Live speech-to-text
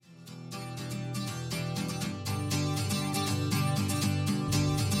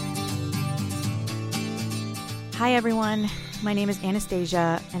Hi everyone, my name is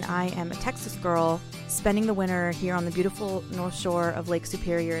Anastasia and I am a Texas girl spending the winter here on the beautiful North Shore of Lake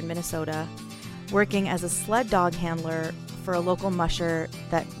Superior in Minnesota, working as a sled dog handler for a local musher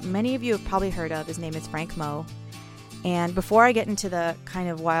that many of you have probably heard of. His name is Frank Moe. And before I get into the kind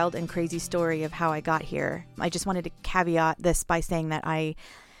of wild and crazy story of how I got here, I just wanted to caveat this by saying that I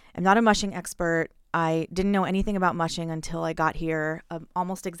am not a mushing expert. I didn't know anything about mushing until I got here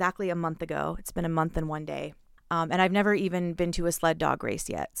almost exactly a month ago. It's been a month and one day. And I've never even been to a sled dog race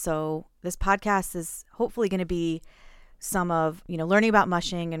yet. So this podcast is hopefully going to be some of, learning about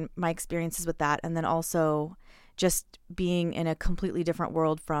mushing and my experiences with that. And then also just being in a completely different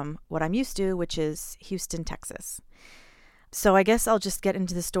world from what I'm used to, which is Houston, Texas. So I guess I'll just get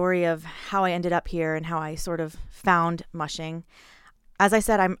into the story of how I ended up here and how I sort of found mushing. As I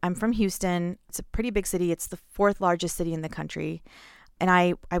said, I'm from Houston. It's a pretty big city. It's the fourth largest city in the country. And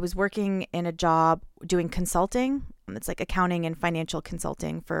I was working in a job doing consulting. It's like accounting and financial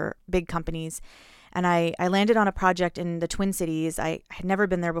consulting for big companies. And I landed on a project in the Twin Cities. I had never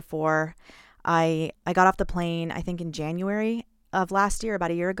been there before. I got off the plane, I think in January of last year, about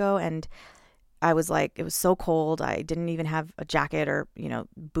a year ago. And I was like, it was so cold. I didn't even have a jacket or,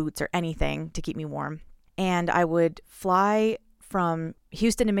 boots or anything to keep me warm. And I would fly from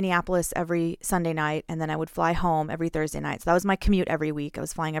Houston to Minneapolis every Sunday night, and then I would fly home every Thursday night. So that was my commute every week. I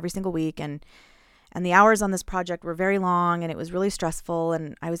was flying every single week, and the hours on this project were very long, and it was really stressful,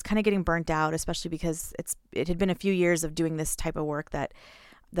 and I was kind of getting burnt out, especially because it had been a few years of doing this type of work that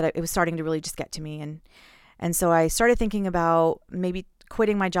it was starting to really just get to me, and so I started thinking about maybe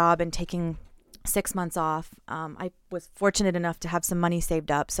quitting my job and taking 6 months off. I was fortunate enough to have some money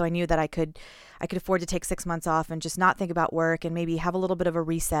saved up, so I knew that I could afford to take 6 months off and just not think about work and maybe have a little bit of a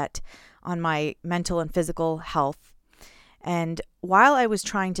reset on my mental and physical health. And while I was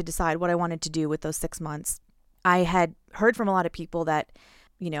trying to decide what I wanted to do with those 6 months, I had heard from a lot of people that,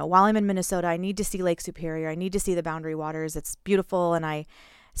 while I'm in Minnesota, I need to see Lake Superior. I need to see the Boundary Waters. It's beautiful. And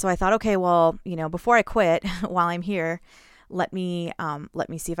so I thought, okay, well, before I quit while I'm here, let me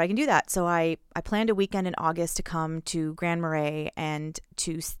see if I can do that. So I planned a weekend in August to come to Grand Marais and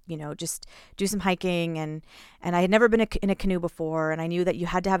to, just do some hiking. And I had never been in a canoe before. And I knew that you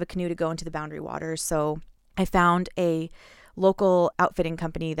had to have a canoe to go into the Boundary Waters. So I found a local outfitting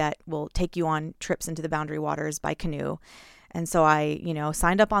company that will take you on trips into the Boundary Waters by canoe. And so I,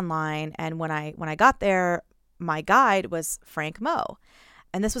 signed up online. And when I got there, my guide was Frank Moe.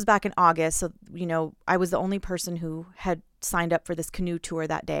 And this was back in August. So, I was the only person who had signed up for this canoe tour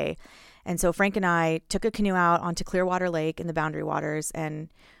that day. And so Frank and I took a canoe out onto Clearwater Lake in the Boundary Waters. And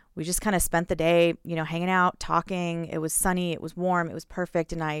we just kind of spent the day, hanging out, talking. It was sunny. It was warm. It was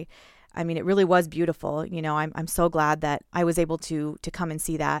perfect. And I mean, it really was beautiful. I'm so glad that I was able to come and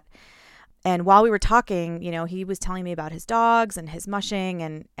see that. And while we were talking, he was telling me about his dogs and his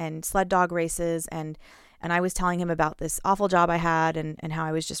mushing and sled dog races. And I was telling him about this awful job I had and how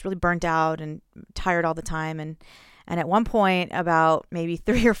I was just really burnt out and tired all the time. And at one point, about maybe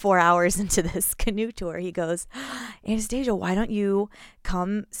 3 or 4 hours into this canoe tour, he goes, Anastasia, why don't you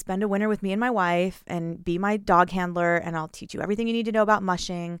come spend a winter with me and my wife and be my dog handler, and I'll teach you everything you need to know about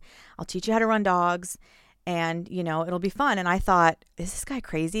mushing. I'll teach you how to run dogs, and, it'll be fun. And I thought, is this guy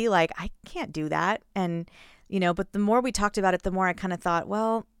crazy? Like, I can't do that. And, but the more we talked about it, the more I kind of thought,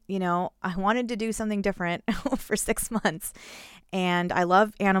 well, I wanted to do something different for 6 months, and I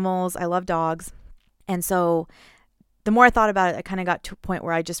love animals. I love dogs. And so the more I thought about it, I kind of got to a point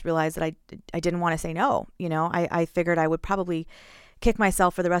where I just realized that I didn't want to say no. I figured I would probably kick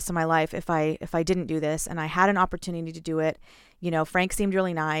myself for the rest of my life if I didn't do this. And I had an opportunity to do it. Frank seemed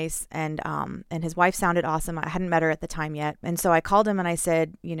really nice, and his wife sounded awesome. I hadn't met her at the time yet. And so I called him and I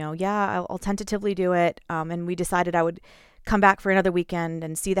said, yeah, I'll tentatively do it. And we decided I would come back for another weekend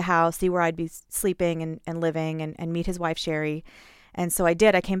and see the house, see where I'd be sleeping and living, and meet his wife, Sherry. And so I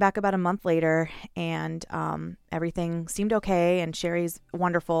did. I came back about a month later, and everything seemed okay, and Sherry's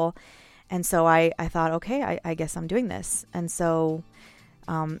wonderful. And so I thought, okay, I guess I'm doing this. And so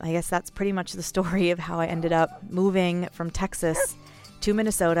I guess that's pretty much the story of how I ended up moving from Texas to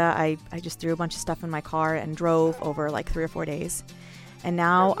Minnesota. I just threw a bunch of stuff in my car and drove over like 3 or 4 days. And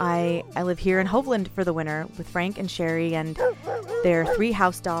now I live here in Hovland for the winter with Frank and Sherry and their 3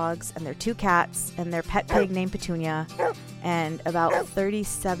 house dogs and their 2 cats and their pet pig named Petunia and about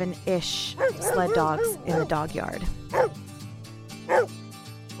 37-ish sled dogs in the dog yard.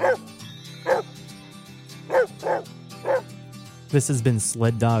 This has been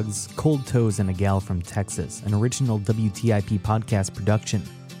Sled Dogs, Cold Toes, and a Gal from Texas, an original WTIP podcast production.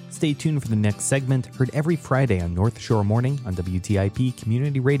 Stay tuned for the next segment, heard every Friday on North Shore Morning on WTIP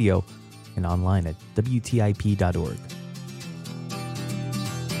Community Radio, and online at WTIP.org.